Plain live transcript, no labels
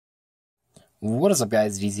What is up,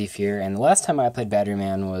 guys? DZ here, and the last time I played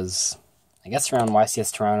Batteryman was, I guess, around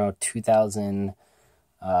YCS Toronto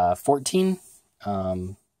 2014.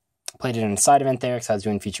 Played it in a side event there because I was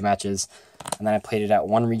doing feature matches, and then I played it at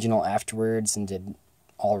one regional afterwards and did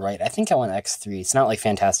all right. I think I went X3. It's not like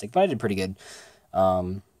fantastic, but I did pretty good.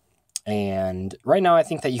 And right now I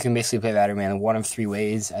think that you can basically play Batteryman one of three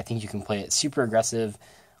ways. I think you can play it super aggressive,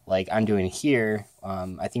 like I'm doing here.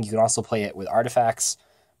 I think you can also play it with artifacts,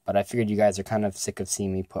 but I figured you guys are kind of sick of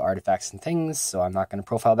seeing me put artifacts and things, so I'm not going to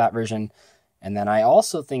profile that version. And then I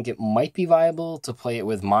also think it might be viable to play it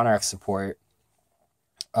with Monarch support.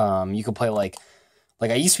 You could play like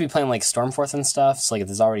I used to be playing like Stormforth and stuff, so like if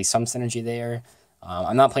there's already some synergy there.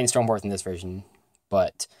 I'm not playing Stormforth in this version,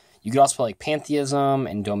 but you could also play like Pantheism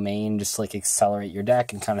and Domain just to like accelerate your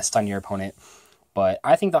deck and kind of stun your opponent. But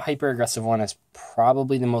I think the hyper-aggressive one is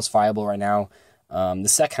probably the most viable right now. The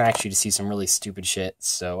set can actually just see some really stupid shit.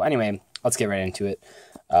 So anyway, let's get right into it.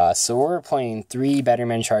 So we're playing 3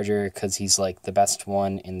 Batteryman Charger because he's like the best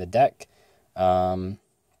one in the deck. I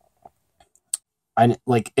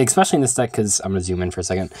like, especially in this deck, because I'm gonna zoom in for a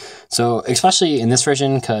second. So especially in this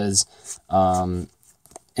version, because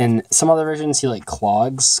in some other versions he like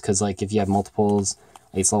clogs, because like if you have multiples,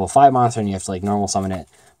 like it's level 5 monster and you have to like normal summon it.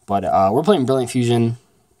 But we're playing Brilliant Fusion,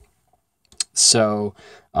 so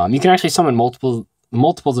you can actually summon multiples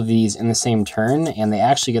of these in the same turn, and they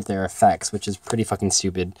actually get their effects, which is pretty fucking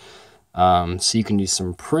stupid. So you can do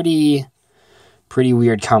some pretty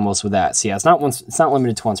weird combos with that. So yeah, it's not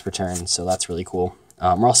limited to once per turn, so that's really cool.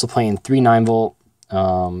 We're also playing 3 9-volt,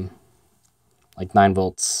 like 9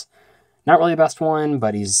 volts. Not really the best one,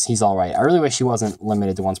 but he's all right. I really wish he wasn't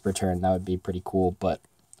limited to once per turn. That would be pretty cool, but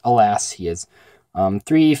alas, he is.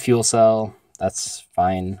 3 fuel cell. That's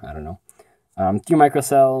fine. I don't know. 3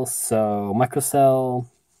 microcells. So microcell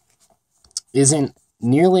isn't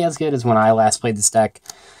nearly as good as when I last played this deck.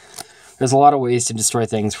 There's a lot of ways to destroy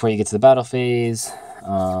things before you get to the battle phase.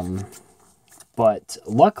 But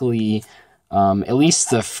luckily, at least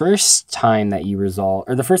the first time that you resolve,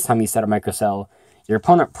 or the first time you set a microcell, your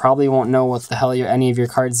opponent probably won't know what the hell any of your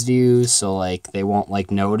cards do. So like they won't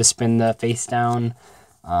like know to spin the face down.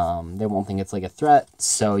 They won't think it's like a threat.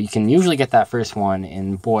 So you can usually get that first one,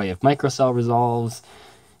 and boy, if microcell resolves,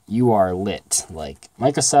 you are lit. Like,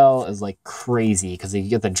 microcell is like crazy because you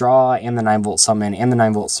get the draw and the 9-volt summon and the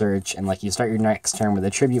 9-volt search, and like you start your next turn with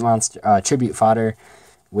a tribute fodder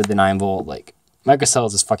with the 9-volt. Like, microcell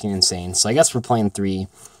is just fucking insane. So I guess we're playing 3,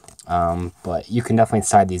 but you can definitely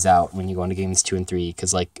side these out when you go into games 2 and 3,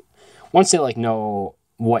 because like once they like know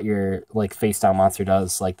what your like face down monster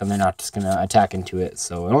does, like then they're not just gonna attack into it.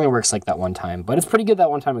 So it only works like that one time, but it's pretty good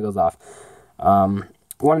that one time it goes off. 1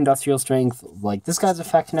 industrial strength, like this guy's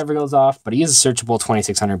effect never goes off, but he is a searchable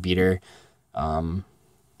 2600 beater,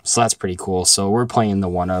 so that's pretty cool. So we're playing the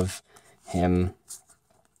one of him.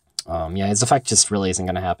 Yeah, his effect just really isn't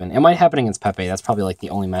gonna happen. It might happen against Pepe. That's probably like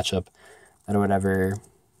the only matchup that I would ever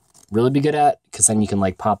really be good at, because then you can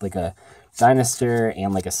like pop like a Dynaster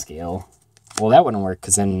and like a Scale. Well, that wouldn't work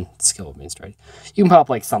because then Skill would be destroyed. You can pop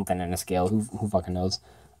like something in a Scale. Who fucking knows?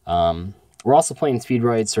 We're also playing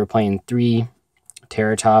Speedroid, so we're playing 3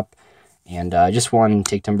 Terratop and just 1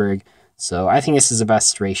 Tichtenberg. So I think this is the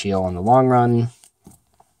best ratio in the long run.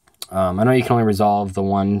 I know you can only resolve the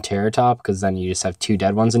 1 Terratop because then you just have 2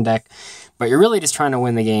 dead ones in deck, but you're really just trying to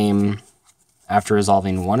win the game after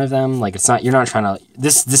resolving one of them. Like, you're not trying to.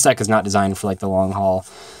 This deck is not designed for like the long haul.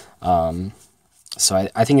 So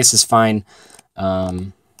I think this is fine.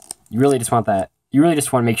 You really just want that. You really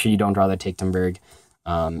just want to make sure you don't draw the Tichtenberg.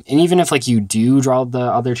 And even if like you do draw the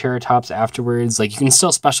other Terratops afterwards, like you can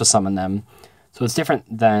still special summon them. So it's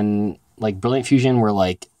different than like Brilliant Fusion, where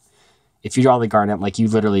like if you draw the Garnet, like you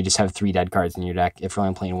literally just have 3 dead cards in your deck if you're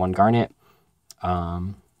only playing 1 Garnet.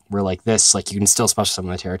 Where like this, like you can still special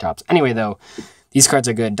summon the Terratops. Anyway, though, these cards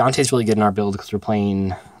are good. Dante's really good in our build because we're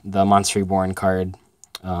playing the Monster Reborn card.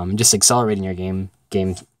 Just accelerating your game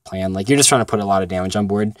plan. Like, you're just trying to put a lot of damage on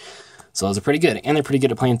board. So those are pretty good. And they're pretty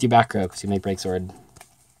good at playing through back row because you make Break Sword.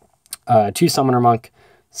 2 Summoner Monk.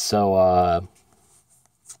 So,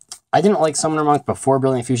 I didn't like Summoner Monk before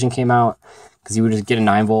Brilliant Fusion came out because you would just get a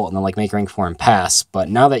 9-volt and then, like, make rank 4 and pass. But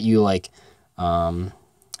now that you, like, have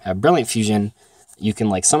Brilliant Fusion, you can,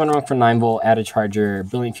 like, Summoner Monk for 9-volt, add a Charger,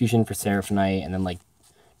 Brilliant Fusion for Seraphonite, and then, like,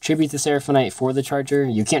 tribute the Seraphonite for the Charger.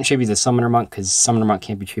 You can't tribute the Summoner Monk because Summoner Monk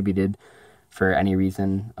can't be tributed for any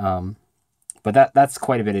reason. But that's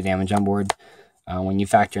quite a bit of damage on board when you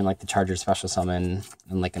factor in like the Charger special summon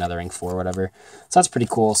and like another rank 4 or whatever. So that's pretty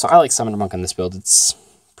cool. So I like Summoner Monk on this build. It's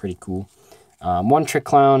pretty cool. 1 Trick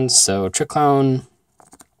Clown. So Trick Clown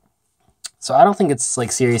So I don't think it's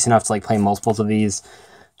like serious enough to like play multiples of these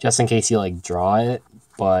just in case you like draw it,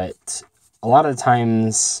 but a lot of the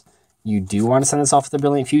times you do want to send this off with the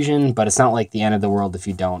Brilliant Fusion, but it's not like the end of the world if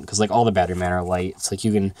you don't, because like all the Batteryman are light. It's like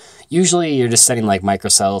you can, usually you're just setting like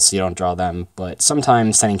microcells so you don't draw them, but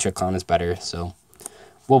sometimes sending Trick Clown is better, so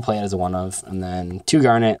we'll play it as a one of. And then 2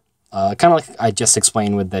 Garnet, kind of like I just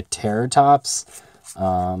explained with the Terror Tops.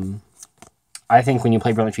 I think when you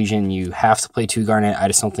play Brilliant Fusion, you have to play 2 Garnet. I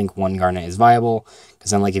just don't think 1 Garnet is viable, because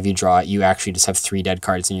then like if you draw it, you actually just have 3 dead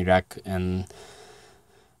cards in your deck, and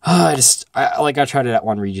I tried it at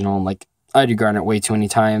 1 regional, and like I do Garnet way too many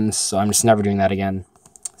times, so I'm just never doing that again.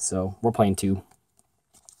 So we're playing 2.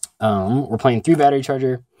 We're playing 3 Battery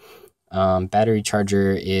Charger. Battery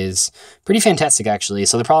Charger is pretty fantastic, actually.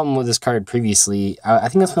 So the problem with this card previously, I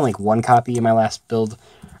think that's been like 1 copy in my last build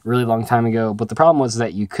a really long time ago, but the problem was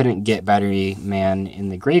that you couldn't get Batteryman in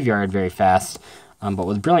the graveyard very fast. But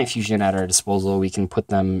with Brilliant Fusion at our disposal, we can put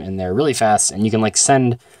them in there really fast, and you can like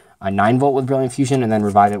send a 9-volt with Brilliant Fusion and then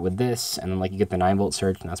revive it with this, and then like you get the 9-volt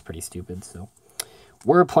search, and that's pretty stupid. So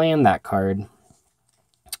we're playing that card.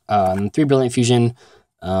 3 Brilliant Fusion,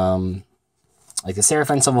 like the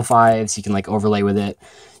Seraphine level 5s, you can like overlay with it.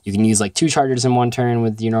 You can use like 2 chargers in 1 turn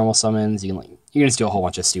with your normal summons. You can just do a whole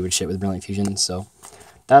bunch of stupid shit with Brilliant Fusion. So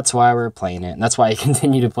that's why we're playing it, and that's why I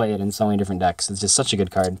continue to play it in so many different decks. It's just such a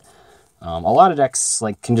good card. A lot of decks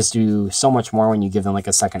like can just do so much more when you give them like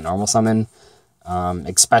a second normal summon,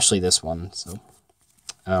 especially this one. So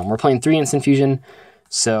we're playing 3 Instant Fusion.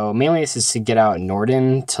 So mainly this is to get out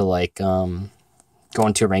Norden to like go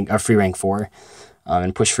into a free rank 4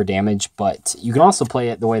 and push for damage. But you can also play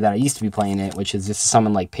it the way that I used to be playing it, which is just to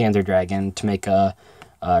summon like Panzer Dragon to make a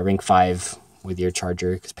rank 5 with your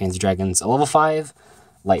charger, because Panzer Dragon's a level 5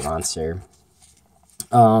 light monster.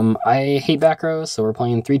 I hate back rows, so we're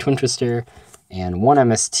playing 3 Twin Twister and 1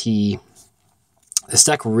 MST. This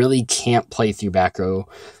deck really can't play through back row.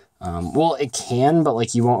 Well, it can, but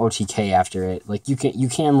like you won't OTK after it. Like you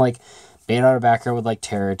can like bait out a back row with like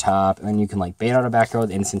Terror Top, and then you can like bait out a back row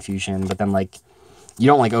with Instant Fusion, but then like you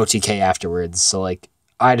don't like OTK afterwards. So like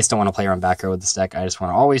I just don't want to play around back row with this deck. I just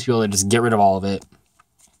want to always be able to just get rid of all of it.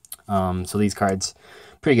 So these cards,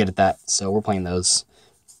 pretty good at that. So we're playing those.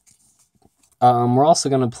 We're also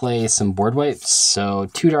going to play some board wipes. So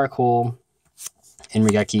 2 Dark Hole in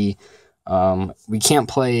Regeki. We can't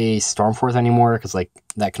play Stormforth anymore because like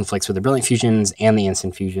that conflicts with the Brilliant Fusions and the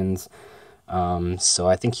Instant Fusions. So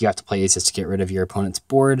I think you have to play these just to get rid of your opponent's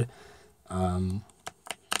board.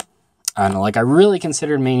 I don't know, like I really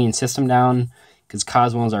considered maining System Down because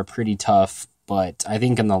Cosmos are pretty tough, but I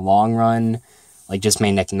think in the long run, like just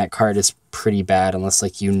main decking that card is pretty bad unless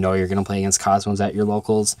like you know you're going to play against Cosmos at your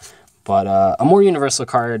locals. But a more universal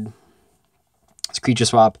card is Creature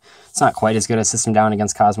Swap. It's not quite as good as System Down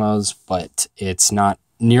against Cosmos, but it's not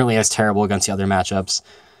nearly as terrible against the other matchups.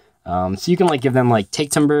 So you can like give them like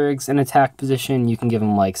Take-Tumbergs in attack position. You can give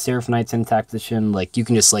them like Seraphinites in attack position. Like you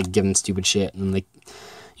can just like give them stupid shit and like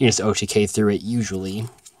you just OTK through it usually.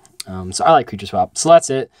 So I like Creature Swap. So that's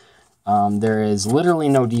it. There is literally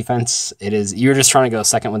no defense. You're just trying to go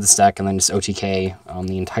second with the stack and then just OTK.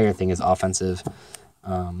 The entire thing is offensive.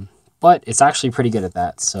 But it's actually pretty good at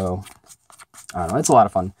that, so I don't know, it's a lot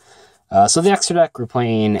of fun. So the extra deck, we're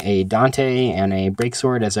playing a Dante and a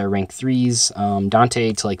Breaksword as our rank 3s.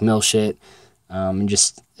 Dante to like mill shit, and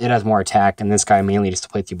just it has more attack, and this guy mainly just to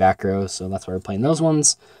play through back row, so that's why we're playing those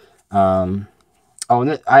ones. And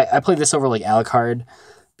I played this over like Alucard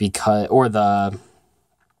or the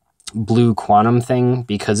blue quantum thing,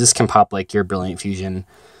 because this can pop like your Brilliant Fusion,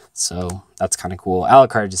 so that's kind of cool.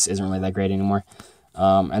 Alucard just isn't really that great anymore.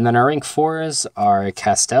 And then our rank 4s are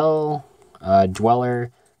Castell, Dweller,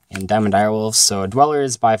 and Diamond Direwolf. So Dweller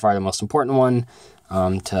is by far the most important one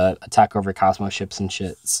to attack over Cosmos ships and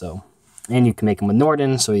shit. So, and you can make him with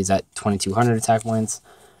Norden, so he's at 2200 attack points.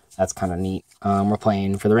 That's kind of neat. We're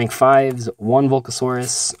playing for the rank 5s, 1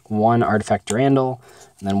 Volcasaurus, 1 Artifact Durandal,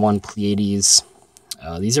 and then 1 Pleiades.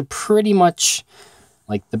 These are pretty much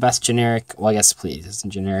like the best generic. Well, I guess Pleiades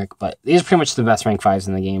isn't generic, but these are pretty much the best rank 5s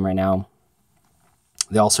in the game right now.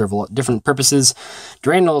 They all serve a lot different purposes.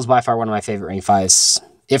 Durandal is by far one of my favorite rank 5s,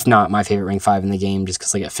 if not my favorite rank 5 in the game, just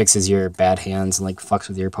because like it fixes your bad hands and like fucks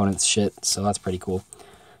with your opponent's shit. So that's pretty cool.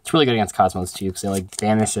 It's really good against Cosmos too, because they like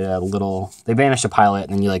banish a pilot,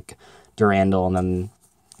 and then you like Durandal, and then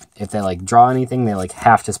if they like draw anything, they like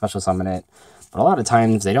have to special summon it. But a lot of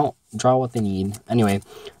times they don't draw what they need. Anyway,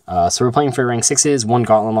 so we're playing for rank 6s, 1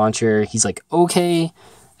 Gauntlet Launcher. He's like okay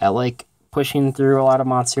at like pushing through a lot of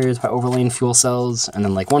monsters by overlaying fuel cells, and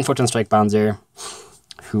then like 1 Photon Strike Bouncer,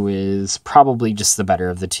 who is probably just the better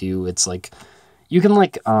of the two. It's like you can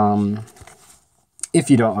like if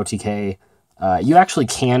you don't OTK, you actually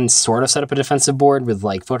can sort of set up a defensive board with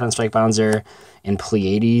like Photon Strike Bouncer and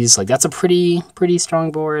Pleiades. Like that's a pretty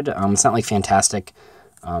strong board. It's not like fantastic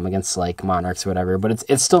against like Monarchs or whatever, but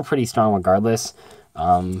it's still pretty strong regardless.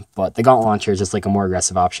 But the Gauntlet Launcher is just like a more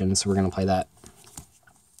aggressive option, so we're gonna play that.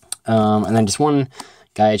 And then just one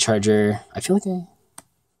Gaia Charger. I feel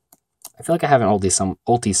like I have an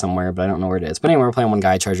ulti somewhere, but I don't know where it is. But anyway, we're playing one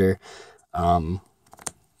Gaia Charger.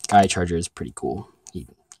 Gaia Charger is pretty cool.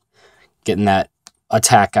 Getting that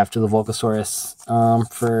attack after the Volcasaurus.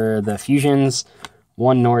 For the fusions,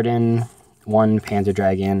 1 Norden, 1 Panzer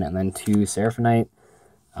Dragon, and then 2 Seraphonite.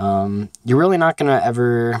 You're really not going to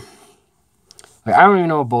ever... Like, I don't even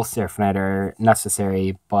know if both Seraphonite are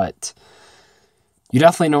necessary, but you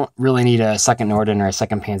definitely don't really need a second Norden or a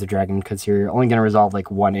second Panzer Dragon because you're only going to resolve like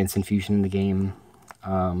 1 instant fusion in the game.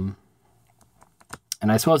 And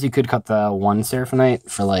I suppose you could cut the 1 Seraphonite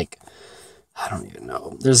for like, I don't even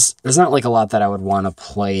know. There's not like a lot that I would want to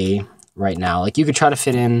play right now. Like you could try to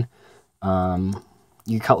fit in,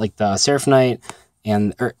 you cut like the Seraphonite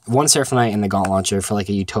or 1 Seraphonite and the Gauntlet Launcher for like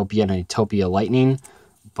a Utopia and a Utopia Lightning.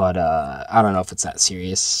 But I don't know if it's that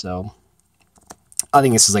serious, so I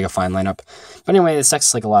think this is like a fine lineup. But anyway, this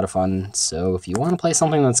deck's like a lot of fun, so if you want to play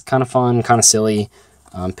something that's kind of fun, kind of silly,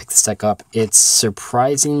 pick this deck up. It's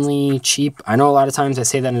surprisingly cheap. I know a lot of times I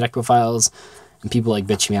say that in deck profiles, and people like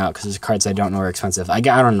bitch me out because there's cards I don't know are expensive. I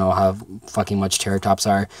don't know how fucking much Terratops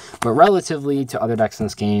are, but relatively to other decks in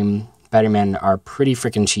this game, Batteryman are pretty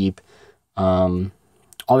freaking cheap. All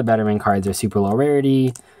the Batteryman cards are super low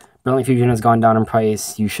rarity. Brilliant Fusion has gone down in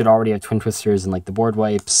price. You should already have Twin Twisters and like the board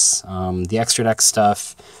wipes. The extra deck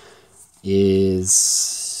stuff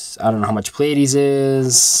is... I don't know how much Pleiades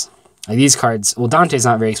is. Like these cards... Well, Dante's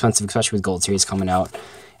not very expensive, especially with Gold Series coming out.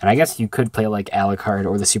 And I guess you could play like Alucard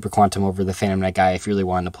or the Super Quantum over the Phantom Knight guy if you really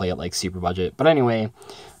wanted to play it like super budget. But anyway,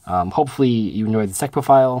 hopefully you enjoyed the deck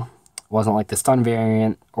profile. It wasn't like the stun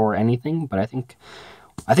variant or anything, but I think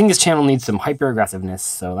this channel needs some hyper aggressiveness,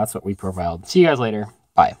 so that's what we profiled. See you guys later.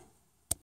 Bye.